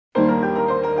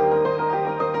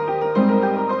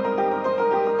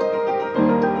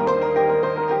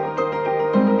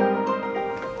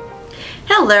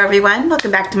Hello everyone, welcome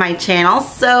back to my channel.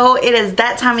 So it is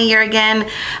that time of year again.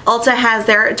 Ulta has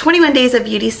their 21 days of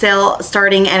beauty sale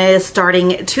starting, and it is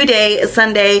starting today,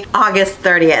 Sunday, August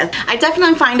 30th. I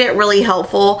definitely find it really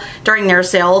helpful during their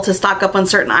sale to stock up on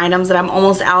certain items that I'm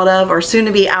almost out of or soon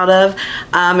to be out of,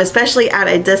 especially at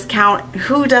a discount.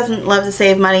 Who doesn't love to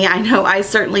save money? I know I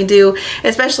certainly do,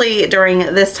 especially during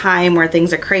this time where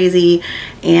things are crazy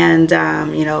and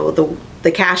you know,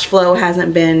 the cash flow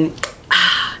hasn't been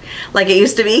like it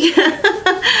used to be.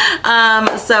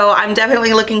 So I'm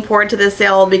definitely looking forward to this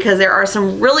sale because there are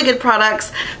some really good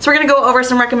products. So we're gonna go over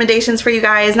some recommendations for you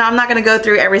guys. Now I'm not gonna go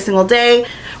through every single day.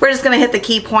 We're just gonna hit the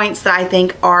key points that I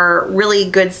think are really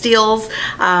good steals.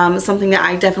 Something that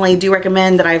I definitely do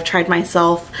recommend that I've tried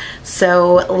myself.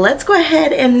 So let's go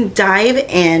ahead and dive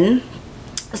in.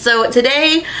 So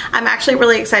today, I'm actually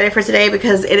really excited for today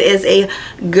because it is a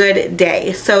good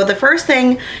day. So the first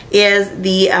thing is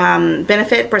the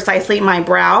Benefit Precisely My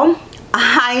Brow.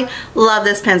 I love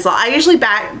this pencil. I usually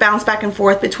bounce back and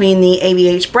forth between the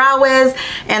ABH Brow Wiz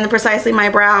and the Precisely My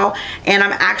Brow, and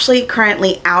I'm actually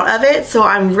currently out of it, so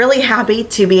I'm really happy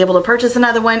to be able to purchase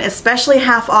another one, especially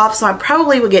half off, so I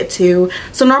probably will get two.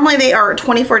 So normally they are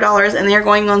 $24 and they're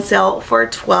going on sale for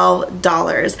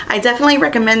 $12. I definitely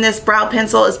recommend this brow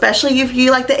pencil, especially if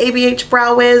you like the ABH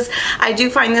Brow Wiz. I do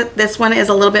find that this one is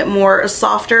a little bit more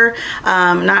softer,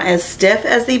 not as stiff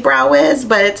as the Brow Wiz,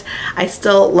 but I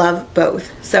still love both.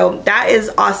 So that is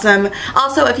awesome.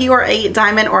 Also, if you are a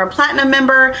Diamond or a Platinum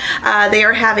member, they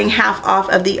are having half off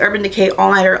of the Urban Decay All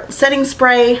Nighter Setting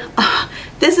Spray.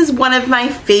 This is one of my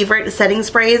favorite setting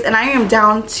sprays, and I am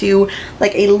down to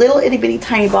like a little itty bitty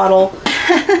tiny bottle.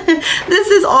 This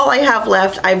is all I have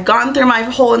left. I've gone through my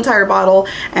whole entire bottle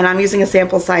and I'm using a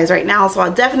sample size right now, so I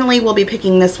definitely will be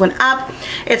picking this one up.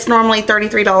 It's normally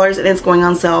 $33 and it's going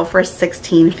on sale for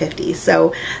 $16.50,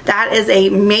 so that is a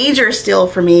major steal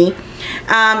for me.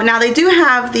 Now they do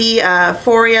have the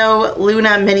Foreo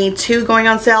Luna Mini 2 going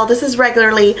on sale. This is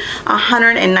regularly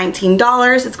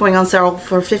 $119. It's going on sale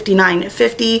for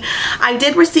 $59.50. I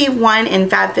did receive one in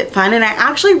FabFitFun and I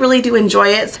actually really do enjoy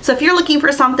it. So if you're looking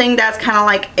for something that's kind of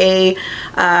like a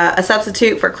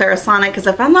substitute for Clarisonic, because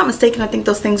if I'm not mistaken, I think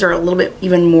those things are a little bit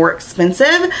even more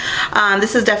expensive,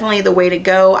 this is definitely the way to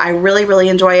go. I really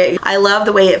enjoy it. I love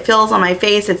the way it feels on my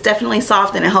face. It's definitely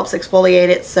soft and it helps exfoliate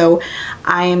it, so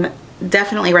I'm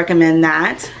definitely recommend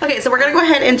that. Okay, so we're gonna go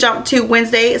ahead and jump to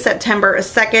Wednesday, September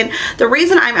 2nd. The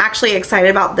reason I'm actually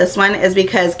excited about this one is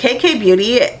because KK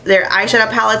Beauty, their eyeshadow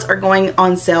palettes are going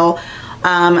on sale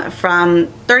from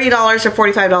 $30 or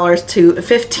 $45 to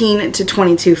 $15 to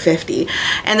 $22.50.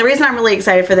 And the reason I'm really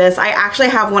excited for this, I actually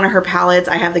have one of her palettes.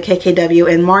 I have the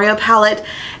KKW and Mario palette.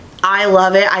 I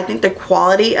love it. I think the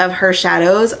quality of her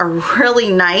shadows are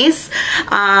really nice,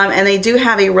 and they do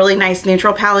have a really nice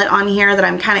neutral palette on here that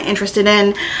I'm kind of interested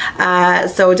in,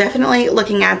 so definitely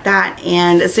looking at that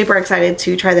and super excited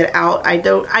to try that out.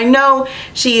 I know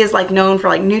she is like known for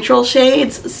like neutral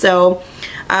shades, so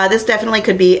this definitely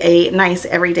could be a nice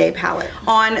everyday palette.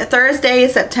 On Thursday,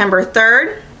 September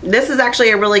 3rd, this is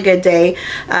actually a really good day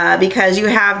because you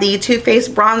have the Too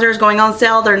Faced bronzers going on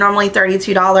sale. They're normally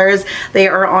 $32. They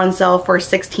are on sale for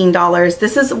 $16.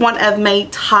 This is one of my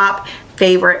top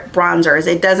favorite bronzers.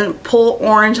 It doesn't pull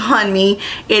orange on me.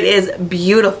 It is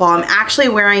beautiful. I'm actually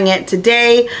wearing it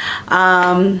today.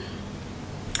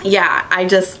 Yeah,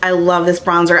 I love this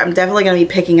bronzer. I'm definitely going to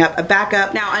be picking up a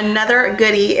backup. Now another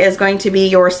goodie is going to be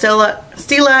your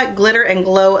Stila Glitter and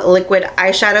Glow Liquid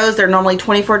Eyeshadows. They're normally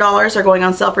 $24. They're going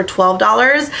on sale for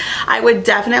 $12. I would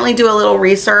definitely do a little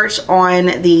research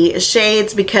on the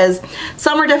shades because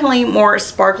some are definitely more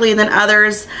sparkly than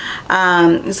others.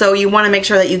 So you want to make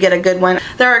sure that you get a good one.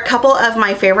 There are a couple of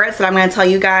my favorites that I'm going to tell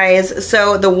you guys.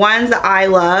 So the ones that I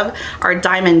love are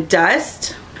Diamond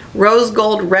Dust, Rose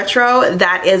Gold Retro.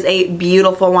 That is a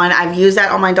beautiful one. I've used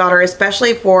that on my daughter,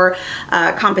 especially for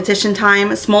competition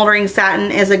time. Smoldering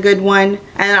Satin is a good one.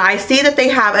 And I see that they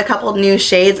have a couple new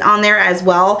shades on there as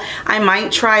well. I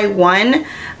might try one,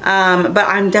 but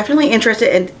I'm definitely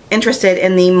interested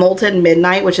in the Molten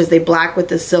Midnight, which is the black with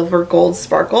the silver gold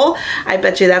sparkle. I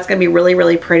bet you that's gonna be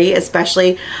really pretty,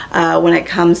 especially when it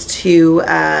comes to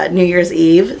New Year's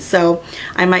Eve. So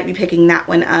I might be picking that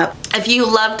one up. If you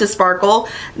love to sparkle,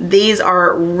 these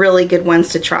are really good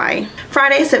ones to try.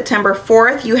 Friday, September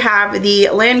 4th, you have the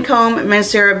Lancome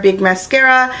Mascara Big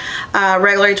Mascara,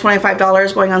 regularly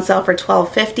 $25, going on sale for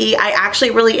 $12.50. I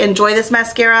actually really enjoy this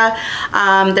mascara.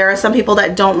 There are some people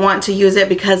that don't want to use it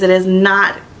because it is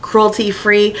not cruelty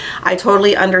free, I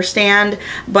totally understand,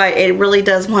 but it really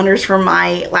does wonders for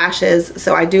my lashes,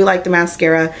 so I do like the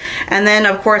mascara. And then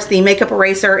of course the makeup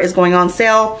eraser is going on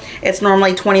sale. It's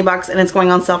normally 20 bucks and it's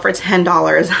going on sale for $10.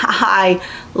 I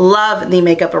love the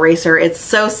makeup eraser. It's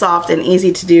so soft and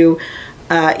easy to do,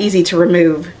 easy to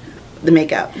remove the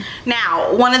makeup.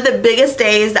 Now, one of the biggest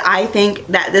days that I think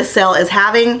that this sale is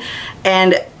having,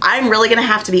 and I'm really gonna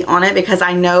have to be on it because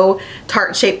I know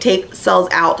Tarte Shape Tape sells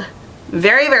out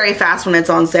very, very fast when it's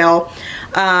on sale.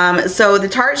 So the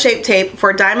Tarte Shape Tape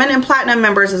for Diamond and Platinum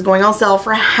members is going on sale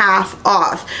for half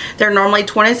off. They're normally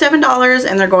 $27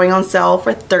 and they're going on sale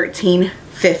for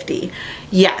 $13.50.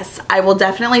 Yes, I will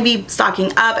definitely be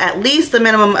stocking up at least the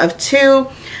minimum of 2.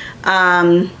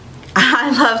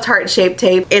 I love Tarte Shape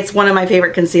Tape. It's one of my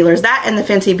favorite concealers. That and the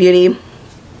Fenty Beauty.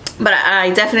 But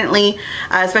I definitely,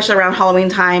 especially around Halloween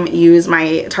time, use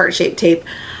my Tarte Shape Tape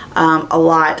a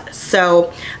lot.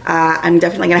 So I'm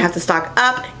definitely going to have to stock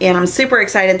up. And I'm super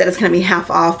excited that it's going to be half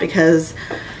off because,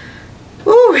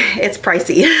 ooh, it's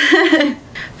pricey.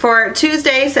 For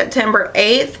Tuesday, September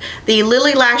 8th, the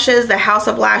Lily Lashes, the House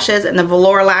of Lashes, and the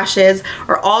Velour Lashes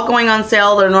are all going on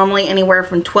sale. They're normally anywhere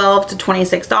from $12 to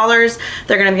 $26.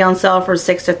 They're going to be on sale for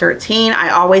 $6 to $13. I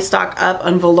always stock up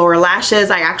on Velour Lashes.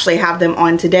 I actually have them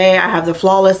on today. I have the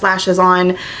Flawless Lashes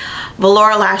on.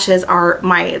 Velour Lashes are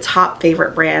my top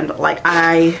favorite brand. Like,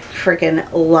 I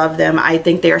freaking love them. I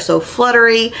think they are so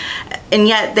fluttery, and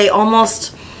yet they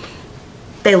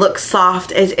look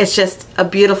soft. It's just a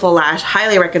beautiful lash.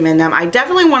 Highly recommend them. I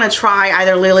definitely want to try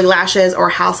either Lily Lashes or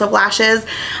House of Lashes.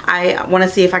 I want to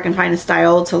see if I can find a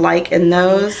style to like in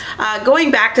those. Going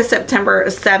back to September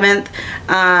 7th,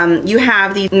 you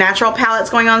have the natural palettes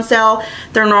going on sale.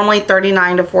 They're normally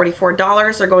 $39 to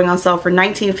 $44. They're going on sale for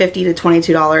 $19.50 to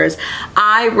 $22.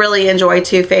 I really enjoy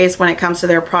Too Faced when it comes to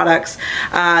their products.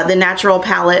 The natural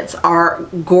palettes are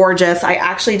gorgeous. I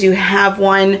actually do have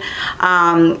one.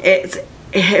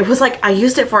 It was like I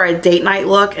used it for a date night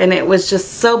look and it was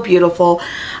just so beautiful.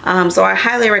 So I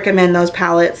highly recommend those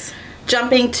palettes.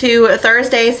 Jumping to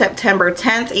Thursday, September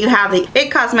 10th, you have the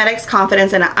IT Cosmetics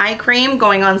Confidence in an Eye Cream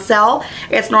going on sale.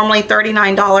 It's normally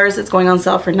 $39. It's going on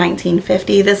sale for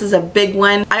 $19.50. This is a big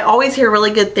one. I always hear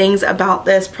really good things about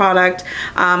this product,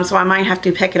 so I might have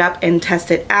to pick it up and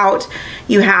test it out.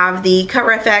 You have the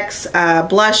Cover FX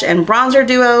Blush and Bronzer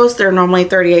Duos. They're normally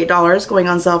 $38, going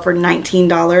on sale for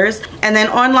 $19. And then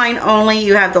online only,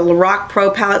 you have the Lorac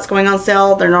Pro palettes going on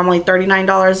sale. They're normally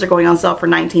 $39. They're going on sale for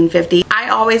 $19.50. I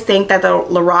always think that the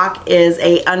Lorac is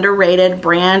a underrated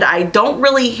brand. I don't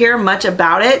really hear much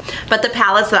about it, but the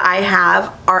palettes that I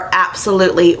have are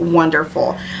absolutely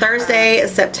wonderful. Thursday,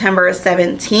 September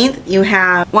 17th, you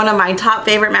have one of my top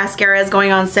favorite mascaras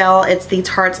going on sale. It's the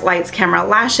Tarte Lights Camera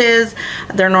Lashes.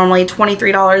 They're normally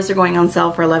 $23. They're going on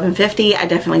sale for $11.50. I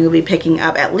definitely will be picking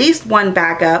up at least one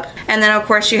backup. And then of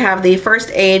course you have the First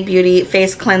Aid Beauty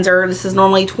Face Cleanser. This is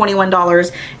normally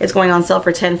 $21. It's going on sale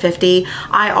for $10.50.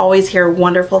 I always hear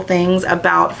wonderful things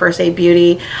about First Aid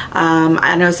Beauty.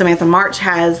 I know Samantha March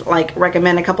has like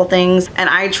recommended a couple things and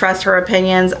I trust her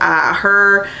opinions.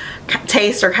 Her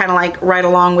tastes are kind of like right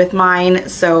along with mine,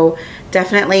 so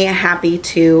definitely happy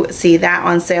to see that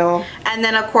on sale. And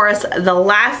then of course the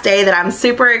last day that I'm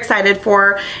super excited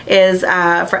for is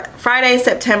Friday,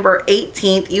 September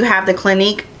 18th. You have the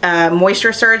Clinique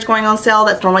Moisture Surge going on sale.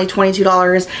 That's normally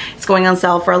 $22. It's going on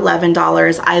sale for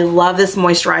 $11. I love this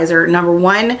moisturizer. Number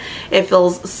one, it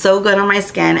feels so good on my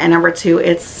skin, and number two,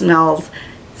 it smells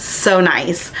so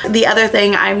nice. The other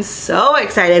thing I'm so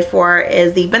excited for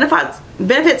is the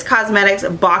Benefits Cosmetics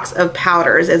box of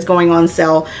powders is going on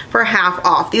sale for half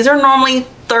off. These are normally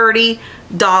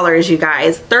 $30, you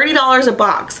guys. $30 a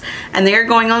box, and they are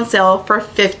going on sale for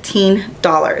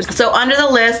 $15. So under the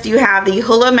list, you have the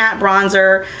Hoola Matte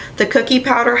Bronzer, the Cookie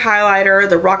Powder Highlighter,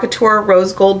 the Rakuten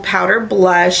Rose Gold Powder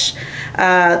Blush,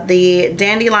 the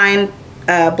Dandelion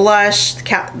Blush,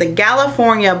 the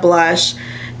California Blush,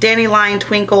 Dandelion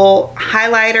Twinkle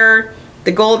Highlighter,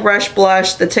 the Gold Rush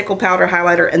Blush, the Tickle Powder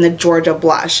Highlighter, and the Georgia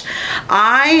Blush.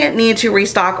 I need to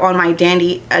restock on my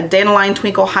Dandelion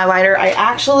Twinkle Highlighter. I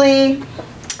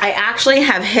actually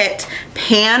have hit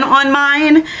pan on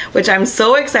mine, which I'm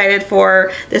so excited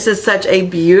for. This is such a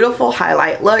beautiful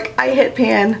highlight. Look, I hit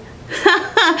pan.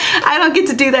 I don't get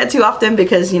to do that too often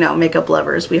because, you know, makeup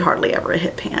lovers, we hardly ever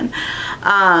hit pan.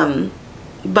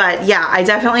 But yeah, I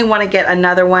definitely want to get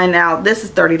another one. Now this is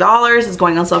 $30. It's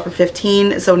going on sale for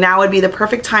 $15. So now would be the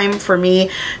perfect time for me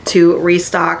to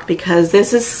restock because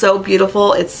this is so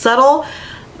beautiful. It's subtle,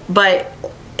 but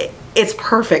it's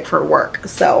perfect for work.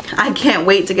 So I can't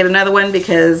wait to get another one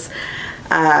because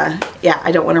yeah,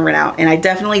 I don't want to run out, and I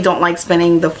definitely don't like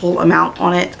spending the full amount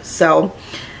on it. So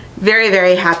very,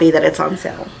 very happy that it's on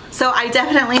sale. So I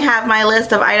definitely have my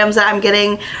list of items that I'm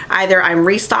getting. Either I'm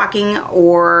restocking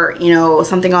or, you know,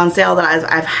 something on sale that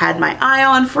I've had my eye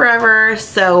on forever.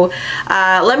 So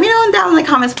let me know down in the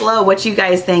comments below what you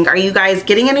guys think. Are you guys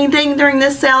getting anything during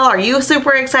this sale? Are you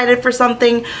super excited for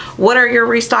something? What are your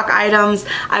restock items?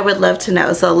 I would love to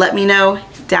know. So let me know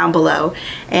down below.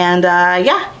 And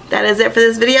yeah, that is it for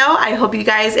this video. I hope you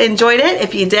guys enjoyed it.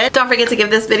 If you did, don't forget to give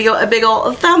this video a big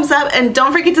ol' thumbs up, and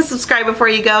don't forget to subscribe before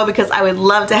you go, because I would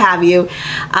love to have you.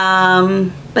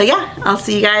 But yeah, I'll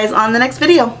see you guys on the next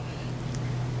video.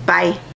 Bye.